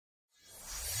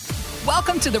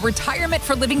Welcome to the Retirement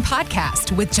for Living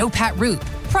podcast with Joe Pat Roop,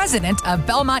 president of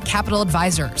Belmont Capital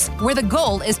Advisors, where the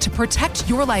goal is to protect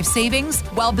your life savings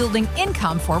while building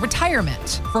income for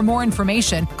retirement. For more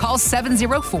information, call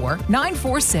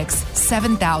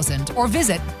 704-946-7000 or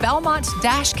visit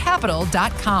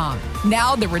belmont-capital.com.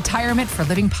 Now, the Retirement for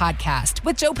Living podcast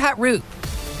with Joe Pat Roop.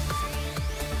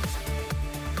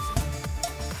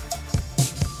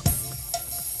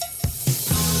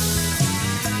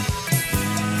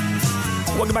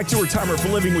 Welcome back to Retirement for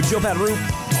Living with Joe Pat Roop,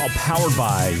 all powered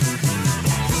by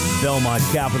Belmont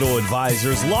Capital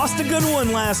Advisors. Lost a good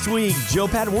one last week. Joe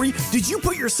Pat, did you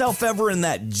put yourself ever in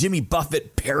that Jimmy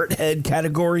Buffett Parrothead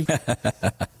category?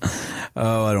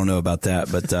 Oh, I don't know about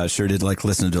that, but sure did like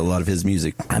listening to a lot of his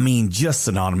music. I mean, just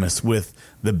synonymous with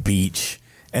the beach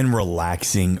and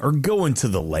relaxing or going to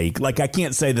the lake. Like, I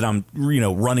can't say that I'm,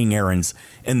 running errands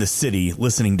in the city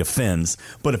listening to Fins,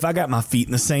 but if I got my feet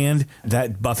in the sand,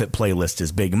 that Buffett playlist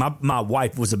is big. My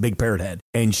wife was a big Parrothead,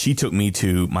 and she took me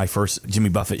to my first Jimmy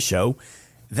Buffett show.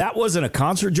 That wasn't a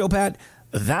concert, Joe Pat.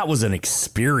 That was an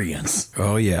experience.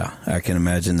 Oh, yeah. I can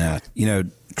imagine that.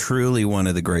 Truly one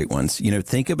of the great ones.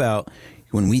 Think about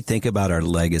when we think about our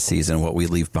legacies and what we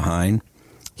leave behind.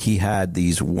 He had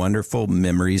these wonderful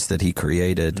memories that he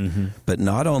created, but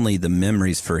not only the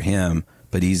memories for him,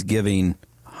 but he's giving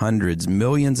hundreds,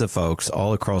 millions of folks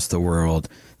all across the world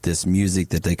this music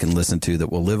that they can listen to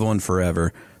that will live on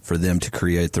forever for them to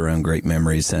create their own great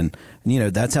memories. And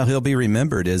that's how he'll be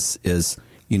remembered is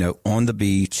on the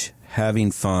beach, having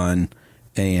fun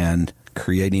and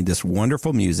creating this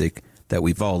wonderful music that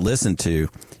we've all listened to.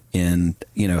 In,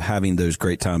 having those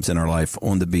great times in our life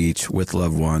on the beach with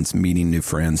loved ones, meeting new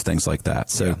friends, things like that.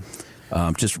 So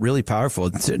just really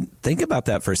powerful. So think about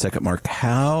that for a second, Mark.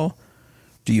 How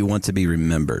do you want to be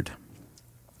remembered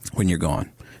when you're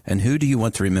gone? And who do you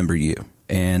want to remember you?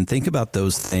 And think about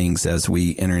those things as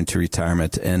we enter into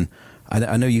retirement. And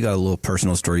I know you got a little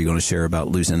personal story you're going to share about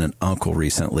losing an uncle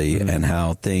recently and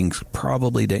how things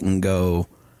probably didn't go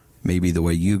maybe the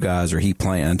way you guys or he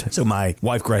planned. So my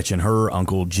wife, Gretchen, her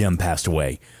uncle, Jim, passed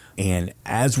away. And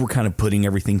as we're kind of putting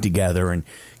everything together and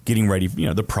getting ready,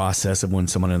 the process of when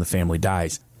someone in the family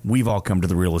dies, we've all come to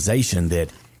the realization that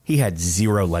he had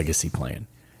zero legacy plan.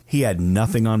 He had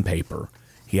nothing on paper.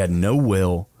 He had no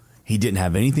will. He didn't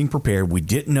have anything prepared. We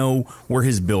didn't know where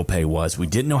his bill pay was. We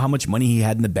didn't know how much money he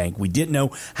had in the bank. We didn't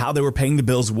know how they were paying the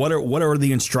bills. What are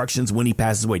the instructions when he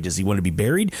passes away? Does he want to be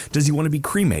buried? Does he want to be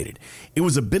cremated? It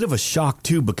was a bit of a shock,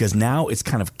 too, because now it's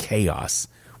kind of chaos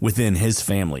within his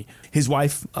family. His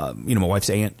wife, my wife's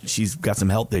aunt, she's got some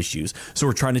health issues, so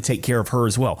we're trying to take care of her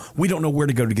as well. We don't know where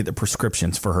to go to get the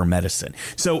prescriptions for her medicine.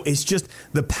 So it's just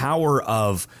the power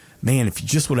of, man, if you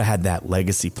just would have had that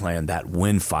legacy plan, that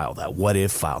when file, that what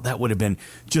if file, that would have been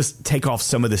just take off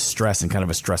some of this stress in kind of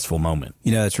a stressful moment.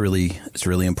 It's really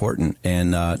important.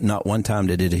 And not one time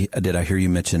did I hear you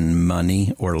mention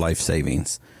money or life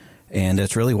savings. And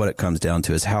that's really what it comes down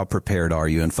to is how prepared are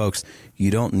you? And folks, you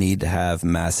don't need to have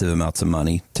massive amounts of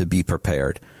money to be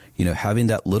prepared. Having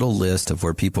that little list of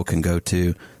where people can go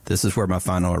to, this is where my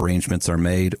final arrangements are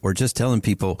made, or just telling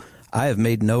people, I have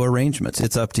made no arrangements.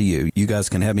 It's up to you. You guys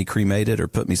can have me cremated or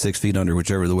put me 6 feet under,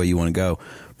 whichever the way you want to go.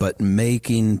 But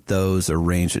making those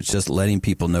arrangements, just letting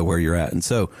people know where you're at. And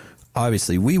so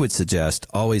obviously we would suggest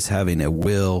always having a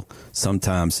will,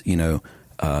 sometimes,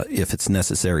 if it's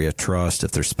necessary, a trust,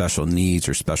 if there's special needs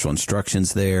or special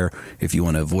instructions there, if you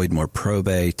want to avoid more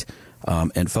probate.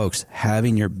 And folks,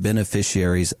 having your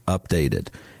beneficiaries updated.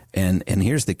 And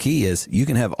here's the key is you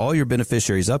can have all your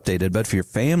beneficiaries updated, but if your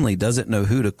family doesn't know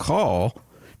who to call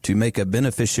to make a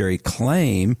beneficiary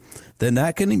claim, then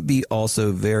that can be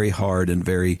also very hard and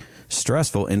very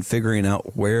stressful in figuring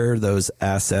out where those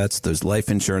assets, those life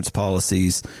insurance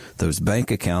policies, those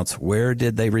bank accounts, where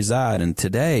did they reside? And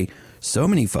today, so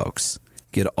many folks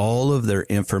get all of their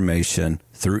information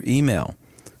through email.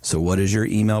 So what is your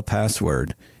email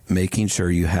password? Making sure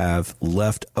you have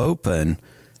left open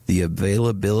the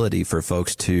availability for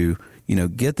folks to,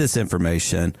 get this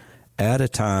information at a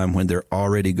time when they're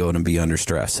already going to be under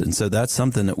stress. And so that's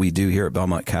something that we do here at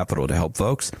Belmont Capital to help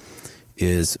folks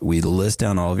is we list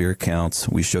down all of your accounts.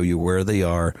 We show you where they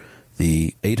are,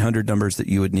 the 800 numbers that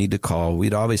you would need to call.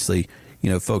 We'd obviously,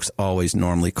 folks always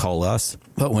normally call us,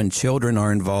 but when children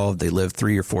are involved, they live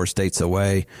 3 or 4 states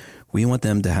away. We want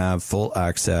them to have full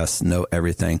access, know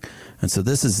everything. And so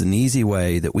this is an easy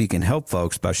way that we can help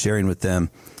folks by sharing with them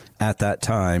at that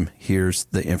time, here's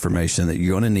the information that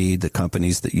you're going to need, the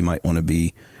companies that you might want to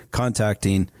be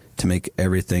contacting to make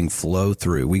everything flow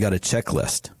through. We got a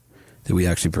checklist that we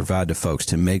actually provide to folks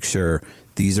to make sure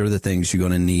these are the things you're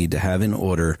going to need to have in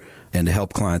order and to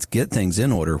help clients get things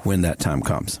in order when that time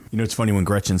comes. You know, it's funny, when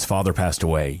Gretchen's father passed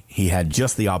away, he had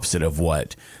just the opposite of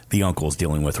what the uncle is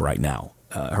dealing with right now.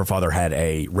 Her father had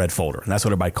a red folder, and that's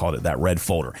what everybody called it, that red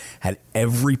folder. Had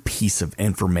every piece of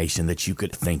information that you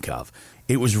could think of.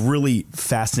 It was really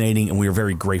fascinating, and we are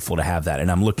very grateful to have that.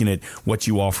 And I'm looking at what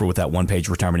you offer with that one-page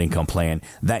retirement income plan.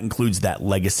 That includes that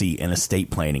legacy and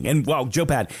estate planning. And wow, Joe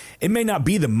Pat, it may not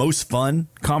be the most fun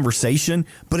conversation,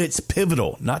 but it's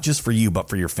pivotal, not just for you, but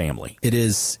for your family. It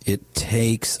is. It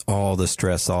takes all the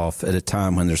stress off at a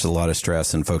time when there's a lot of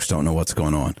stress and folks don't know what's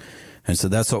going on. And so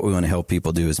that's what we want to help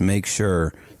people do, is make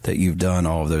sure that you've done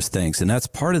all of those things. And that's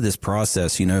part of this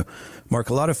process. You know,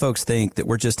 Mark, a lot of folks think that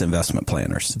we're just investment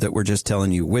planners, that we're just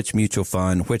telling you which mutual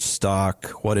fund, which stock,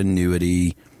 what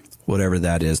annuity, whatever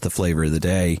that is, the flavor of the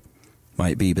day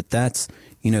might be. But that's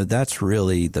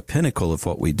really the pinnacle of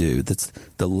what we do. That's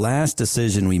the last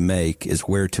decision we make, is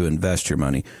where to invest your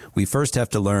money. We first have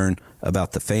to learn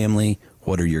about the family.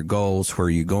 What are your goals? Where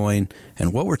are you going?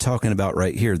 And what we're talking about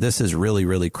right here, this is really,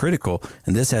 really critical.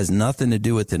 And this has nothing to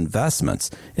do with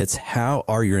investments. It's how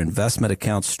are your investment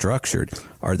accounts structured?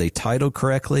 Are they titled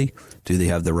correctly? Do they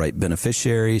have the right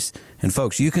beneficiaries? And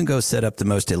folks, you can go set up the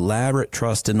most elaborate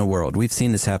trust in the world. We've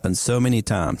seen this happen so many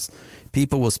times.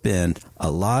 People will spend a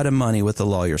lot of money with a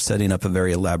lawyer setting up a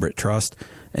very elaborate trust,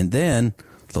 and then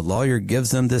the lawyer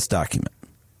gives them this document.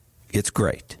 It's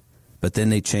great. But then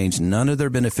they change none of their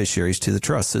beneficiaries to the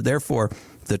trust. So therefore,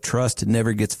 the trust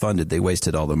never gets funded. They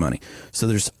wasted all their money. So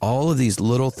there's all of these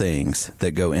little things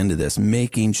that go into this,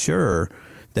 making sure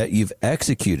that you've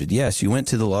executed. Yes, you went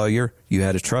to the lawyer, you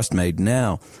had a trust made.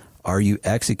 Now, are you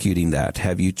executing that?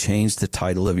 Have you changed the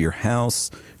title of your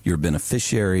house, your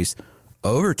beneficiaries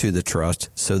over to the trust,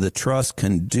 so the trust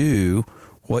can do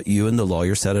what you and the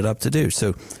lawyer set it up to do?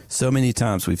 So many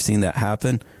times we've seen that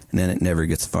happen, and then it never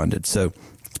gets funded. So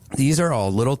these are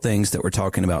all little things that we're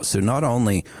talking about. So not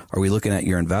only are we looking at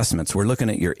your investments, we're looking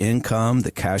at your income,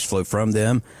 the cash flow from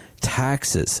them,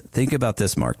 taxes. Think about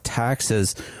this, Mark.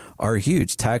 Taxes are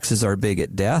huge. Taxes are big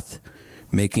at death,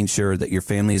 making sure that your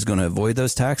family is going to avoid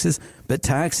those taxes. But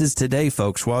taxes today,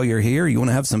 folks, while you're here, you want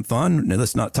to have some fun? Now,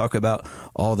 let's not talk about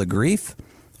all the grief.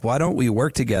 Why don't we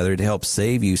work together to help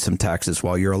save you some taxes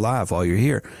while you're alive, while you're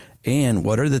here? And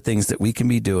what are the things that we can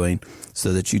be doing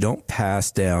so that you don't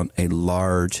pass down a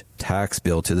large tax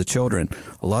bill to the children?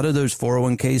 A lot of those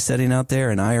 401ks sitting out there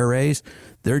and IRAs,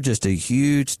 they're just a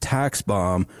huge tax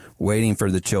bomb waiting for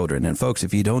the children. And folks,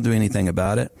 if you don't do anything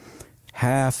about it,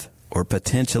 half or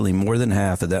potentially more than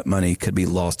half of that money could be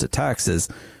lost to taxes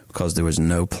because there was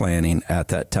no planning at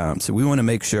that time. So we want to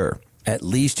make sure at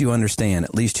least you understand,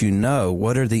 at least you know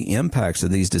what are the impacts of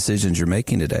these decisions you're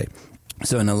making today.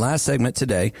 So in the last segment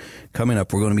today, coming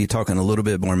up, we're going to be talking a little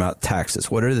bit more about taxes.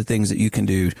 What are the things that you can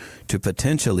do to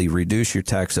potentially reduce your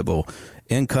taxable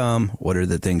income? What are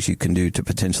the things you can do to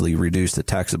potentially reduce the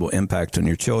taxable impact on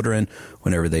your children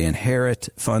whenever they inherit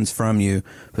funds from you?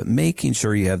 But making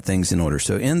sure you have things in order.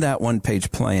 So in that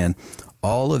one-page plan,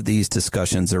 all of these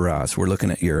discussions arise. We're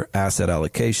looking at your asset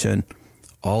allocation,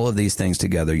 all of these things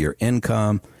together, your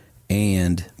income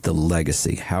and the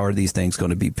legacy. How are these things going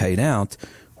to be paid out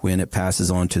when it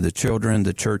passes on to the children,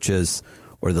 the churches,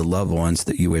 or the loved ones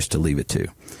that you wish to leave it to?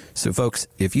 So folks,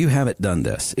 if you haven't done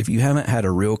this, if you haven't had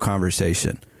a real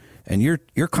conversation, and your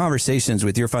conversations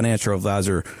with your financial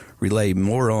advisor relay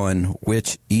more on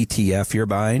which ETF you're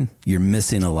buying, you're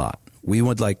missing a lot. We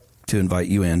would like to invite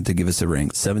you in to give us a ring,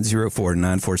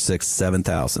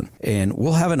 704-946-7000. And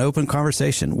we'll have an open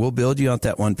conversation. We'll build you out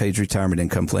that one-page retirement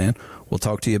income plan. We'll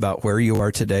talk to you about where you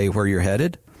are today, where you're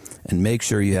headed, and make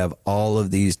sure you have all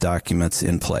of these documents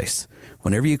in place.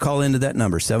 Whenever you call into that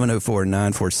number,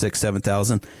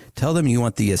 704-946-7000, tell them you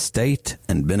want the estate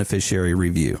and beneficiary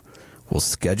review. We'll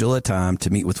schedule a time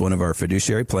to meet with one of our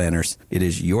fiduciary planners. It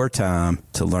is your time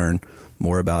to learn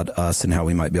more about us and how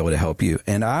we might be able to help you,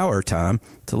 and our time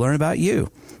to learn about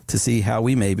you, to see how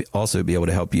we may also be able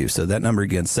to help you. So that number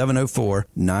again,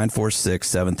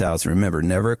 704-946-7000. Remember,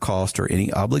 never a cost or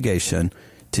any obligation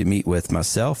to meet with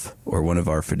myself or one of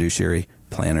our fiduciary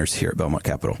planners here at Belmont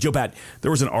Capital. Joe Pat,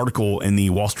 there was an article in the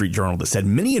Wall Street Journal that said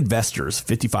many investors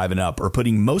 55 and up are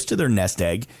putting most of their nest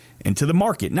egg into the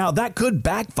market. Now, that could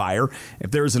backfire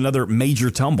if there is another major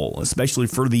tumble, especially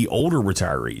for the older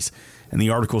retirees. And the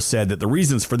article said that the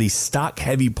reasons for these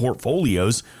stock-heavy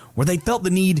portfolios were they felt the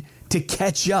need to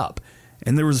catch up,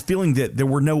 and there was a feeling that there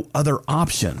were no other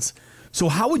options. So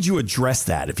how would you address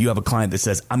that if you have a client that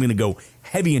says, I'm going to go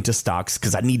heavy into stocks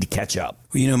because I need to catch up?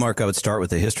 Well, you know, Mark, I would start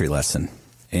with a history lesson.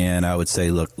 And I would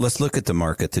say, look, let's look at the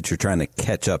market that you're trying to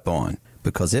catch up on,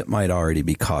 because it might already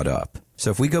be caught up. So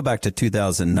if we go back to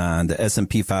 2009, the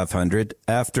S&P 500,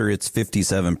 after its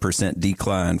 57%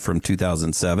 decline from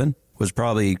 2007, was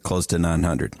probably close to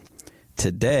 900.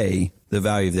 Today, the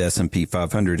value of the S&P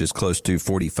 500 is close to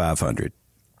 4,500.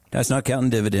 That's not counting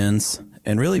dividends.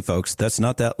 And really, folks, that's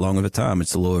not that long of a time.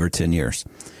 It's a little over 10 years.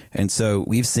 And so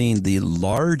we've seen the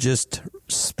largest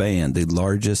span, the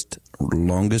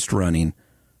longest running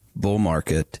bull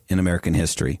market in American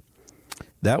history.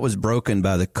 That was broken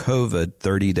by the COVID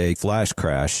 30-day flash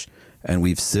crash, and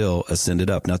we've still ascended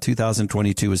up. Now,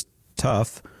 2022 was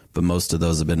tough, but most of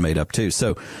those have been made up too.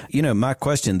 So, my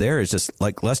question there is just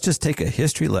like, let's just take a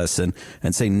history lesson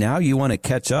and say, now you want to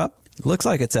catch up? Looks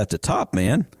like it's at the top,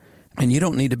 man. And you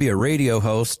don't need to be a radio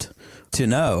host to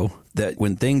know that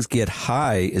when things get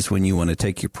high is when you want to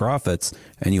take your profits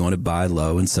and you want to buy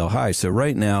low and sell high. So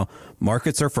right now,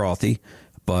 markets are frothy,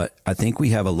 but I think we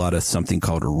have a lot of something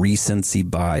called recency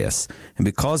bias. And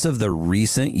because of the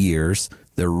recent years,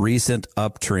 the recent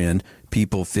uptrend,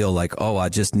 people feel like, oh, I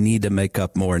just need to make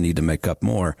up more,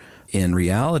 In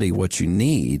reality, what you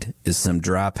need is some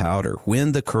dry powder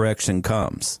when the correction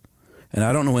comes. And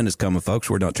I don't know when it's coming, folks.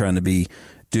 We're not trying to be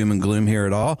doom and gloom here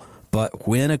at all. But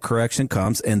when a correction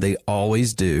comes, and they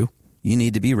always do, you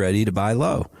need to be ready to buy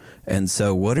low. And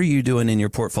so what are you doing in your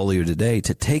portfolio today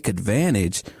to take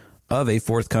advantage of a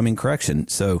forthcoming correction?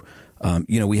 So,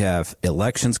 we have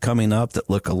elections coming up that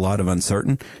look a lot of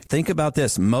uncertain. Think about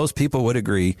this. Most people would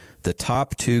agree the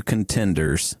top two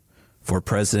contenders for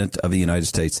president of the United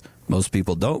States, most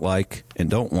people don't like and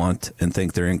don't want and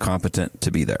think they're incompetent to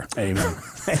be there. Amen.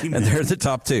 Amen. And they're the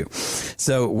top two.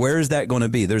 So where is that going to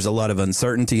be? There's a lot of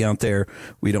uncertainty out there.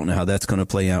 We don't know how that's going to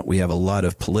play out. We have a lot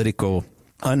of political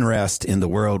unrest in the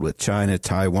world with China,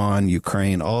 Taiwan,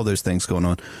 Ukraine, all those things going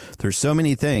on. There's so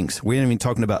many things. We ain't even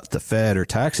talking about the Fed or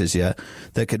taxes yet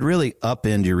that could really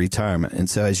upend your retirement. And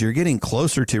so as you're getting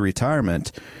closer to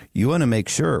retirement, you want to make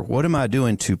sure, what am I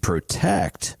doing to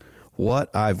protect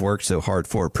what I've worked so hard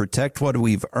for, protect what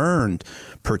we've earned,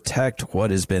 protect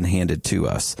what has been handed to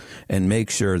us, and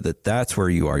make sure that that's where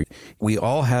you are. We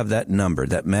all have that number,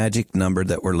 that magic number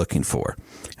that we're looking for.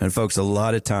 And folks, a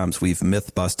lot of times we've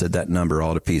myth busted that number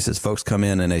all to pieces. Folks come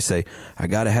in and they say, I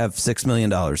got to have $6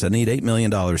 million. I need $8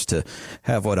 million to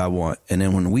have what I want. And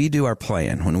then when we do our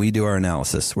plan, when we do our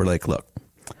analysis, we're like, look,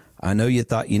 I know you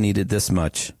thought you needed this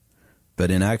much,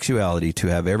 but in actuality, to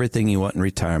have everything you want in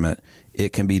retirement,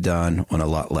 it can be done on a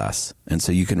lot less. And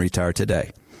so you can retire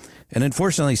today. And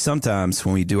unfortunately, sometimes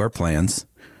when we do our plans,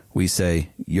 we say,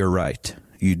 you're right.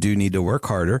 You do need to work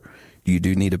harder. You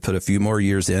do need to put a few more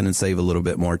years in and save a little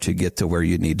bit more to get to where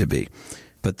you need to be.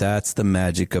 But that's the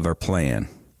magic of our plan.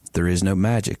 There is no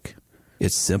magic.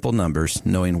 It's simple numbers,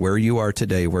 knowing where you are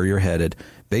today, where you're headed,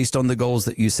 based on the goals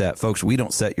that you set. Folks, we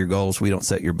don't set your goals. We don't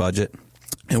set your budget.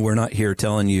 And we're not here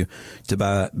telling you to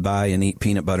buy and eat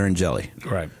peanut butter and jelly.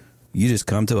 Right. You just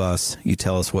come to us, you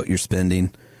tell us what you're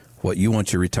spending, what you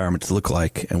want your retirement to look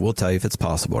like, and we'll tell you if it's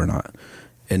possible or not.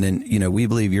 And then, we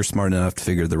believe you're smart enough to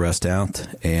figure the rest out,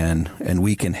 and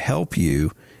we can help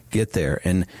you get there.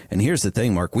 And here's the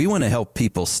thing, Mark, we want to help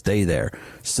people stay there.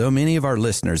 So many of our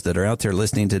listeners that are out there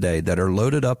listening today that are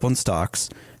loaded up on stocks,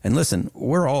 and listen,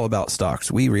 we're all about stocks.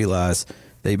 We realize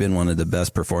they've been one of the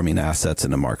best performing assets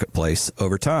in the marketplace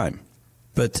over time.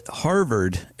 But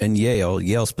Harvard and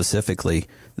Yale specifically,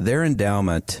 their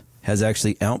endowment has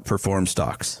actually outperformed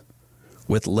stocks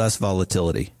with less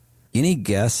volatility. Any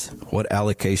guess what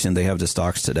allocation they have to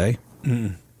stocks today?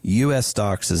 U.S.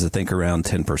 stocks is, I think, around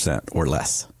 10% or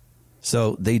less.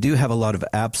 So they do have a lot of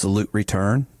absolute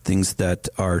return, things that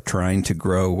are trying to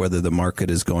grow, whether the market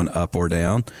is going up or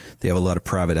down. They have a lot of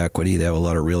private equity. They have a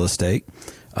lot of real estate.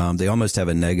 They almost have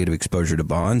a negative exposure to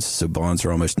bonds, so bonds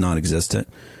are almost non-existent.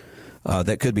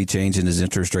 That could be changing as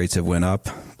interest rates have went up.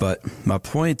 But my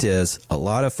point is, a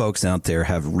lot of folks out there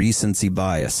have recency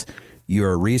bias.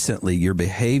 Your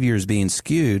behavior is being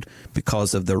skewed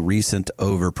because of the recent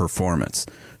overperformance.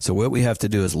 So what we have to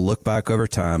do is look back over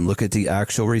time, look at the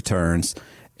actual returns,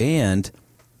 and,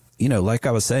 like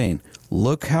I was saying,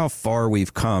 look how far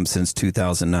we've come since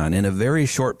 2009 in a very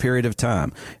short period of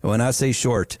time. And when I say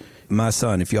short, my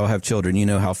son, if y'all have children, you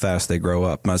know how fast they grow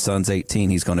up. My son's 18.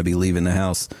 He's going to be leaving the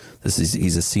house.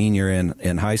 He's a senior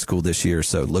in high school this year.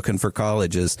 So looking for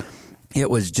colleges. It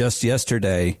was just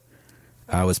yesterday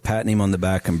I was patting him on the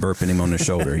back and burping him on the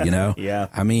shoulder, Yeah.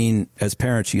 I mean, as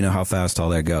parents, you know how fast all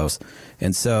that goes.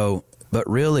 And so, but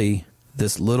really,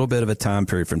 this little bit of a time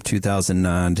period from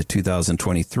 2009 to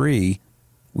 2023,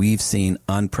 we've seen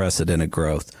unprecedented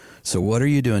growth. So what are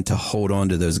you doing to hold on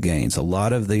to those gains? A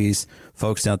lot of these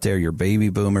folks out there, you're baby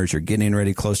boomers, you're getting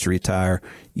ready close to retire.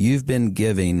 You've been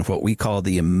giving what we call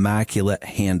the immaculate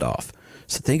handoff.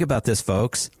 So think about this,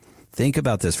 folks. Think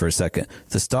about this for a second.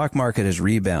 The stock market has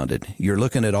rebounded. You're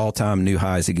looking at all-time new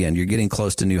highs again. You're getting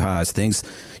close to new highs. Things,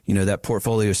 that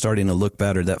portfolio is starting to look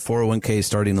better. That 401k is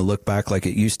starting to look back like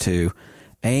it used to.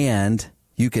 And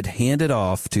you could hand it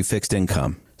off to fixed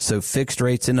income. So fixed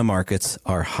rates in the markets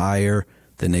are higher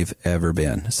than they've ever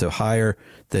been. So higher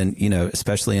than,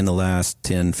 especially in the last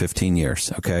 10, 15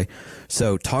 years. Okay.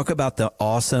 So talk about the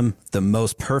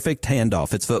most perfect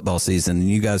handoff. It's football season. And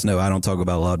you guys know I don't talk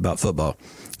about a lot about football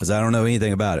because I don't know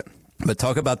anything about it. But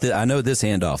talk about I know this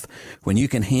handoff. When you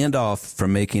can hand off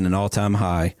from making an all-time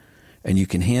high and you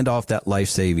can hand off that life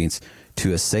savings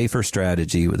to a safer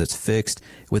strategy that's fixed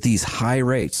with these high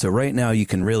rates. So right now you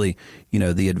can really,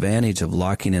 the advantage of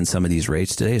locking in some of these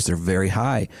rates today is they're very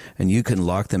high and you can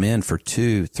lock them in for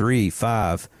 2, 3,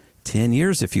 5, 10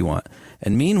 years if you want.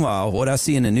 And meanwhile, what I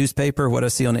see in the newspaper, what I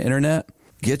see on the internet,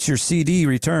 get your CD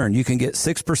return. You can get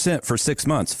 6% for 6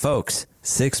 months. Folks,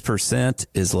 6%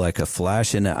 is like a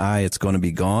flash in the eye. It's going to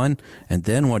be gone. And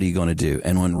then what are you going to do?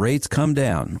 And when rates come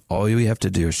down, all you have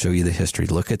to do is show you the history.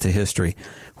 Look at the history.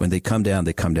 When they come down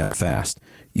fast.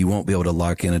 You won't be able to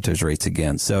lock in at those rates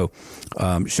again. So,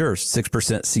 sure,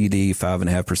 6% CD,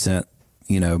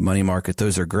 5.5%, money market.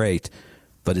 Those are great.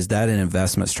 But is that an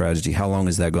investment strategy? How long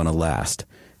is that going to last?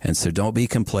 And so don't be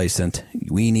complacent.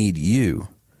 We need you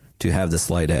to have the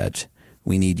slight edge.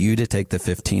 We need you to take the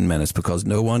 15 minutes because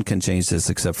no one can change this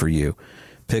except for you.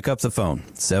 Pick up the phone,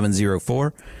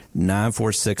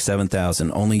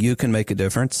 704-946-7000. Only you can make a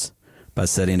difference by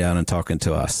sitting down and talking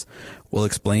to us. We'll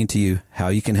explain to you how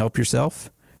you can help yourself,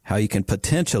 how you can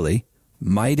potentially,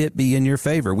 might it be in your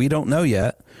favor? We don't know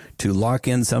yet, to lock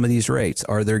in some of these rates.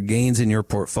 Are there gains in your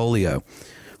portfolio?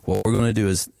 What we're going to do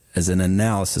is an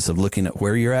analysis of looking at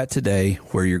where you're at today,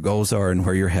 where your goals are, and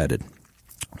where you're headed.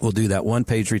 We'll do that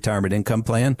one-page retirement income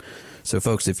plan. So,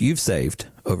 folks, if you've saved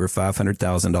over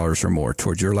 $500,000 or more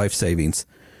towards your life savings,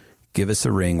 give us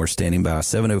a ring. We're standing by,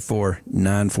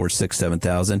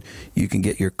 704-946-7000. You can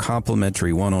get your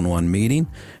complimentary one-on-one meeting.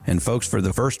 And, folks, for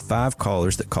the first 5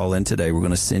 callers that call in today, we're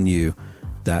going to send you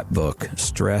that book,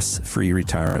 Stress-Free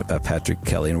Retirement by Patrick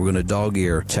Kelly. And we're going to dog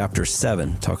ear Chapter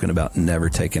 7, talking about never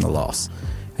taking a loss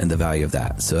and the value of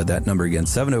that. So that number again,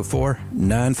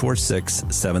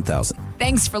 704-946-7000.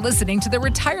 Thanks for listening to the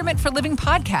Retirement for Living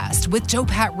podcast with Joe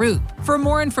Pat Roop. For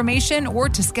more information or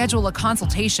to schedule a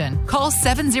consultation, call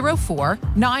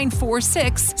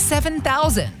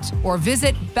 704-946-7000 or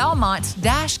visit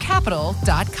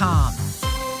belmont-capital.com.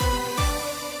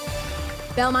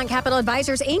 Belmont Capital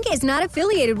Advisors, Inc. is not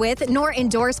affiliated with nor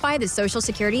endorsed by the Social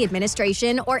Security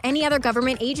Administration or any other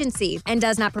government agency and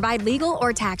does not provide legal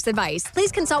or tax advice. Please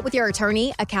consult with your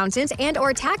attorney, accountant, and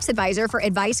or tax advisor for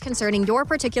advice concerning your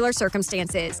particular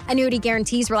circumstances. Annuity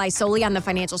guarantees rely solely on the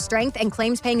financial strength and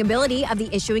claims-paying ability of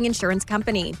the issuing insurance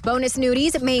company. Bonus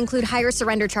annuities may include higher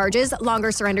surrender charges,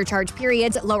 longer surrender charge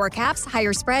periods, lower caps,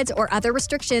 higher spreads, or other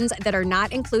restrictions that are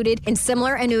not included in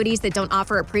similar annuities that don't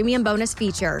offer a premium bonus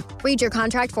feature. Read your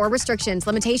contract for restrictions,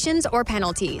 limitations, or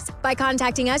penalties. By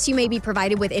contacting us, you may be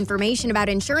provided with information about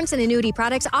insurance and annuity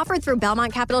products offered through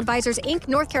Belmont Capital Advisors, Inc.,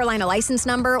 North Carolina license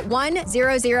number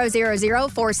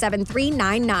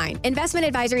 10000047399. Investment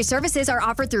advisory services are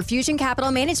offered through Fusion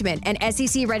Capital Management, an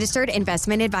SEC-registered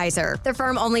investment advisor. The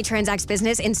firm only transacts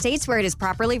business in states where it is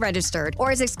properly registered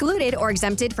or is excluded or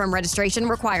exempted from registration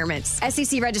requirements.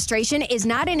 SEC registration is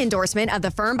not an endorsement of the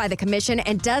firm by the Commission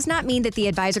and does not mean that the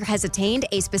advisor has attained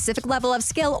a specific level of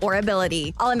skill or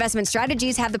ability. All investment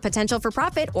strategies have the potential for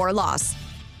profit or loss.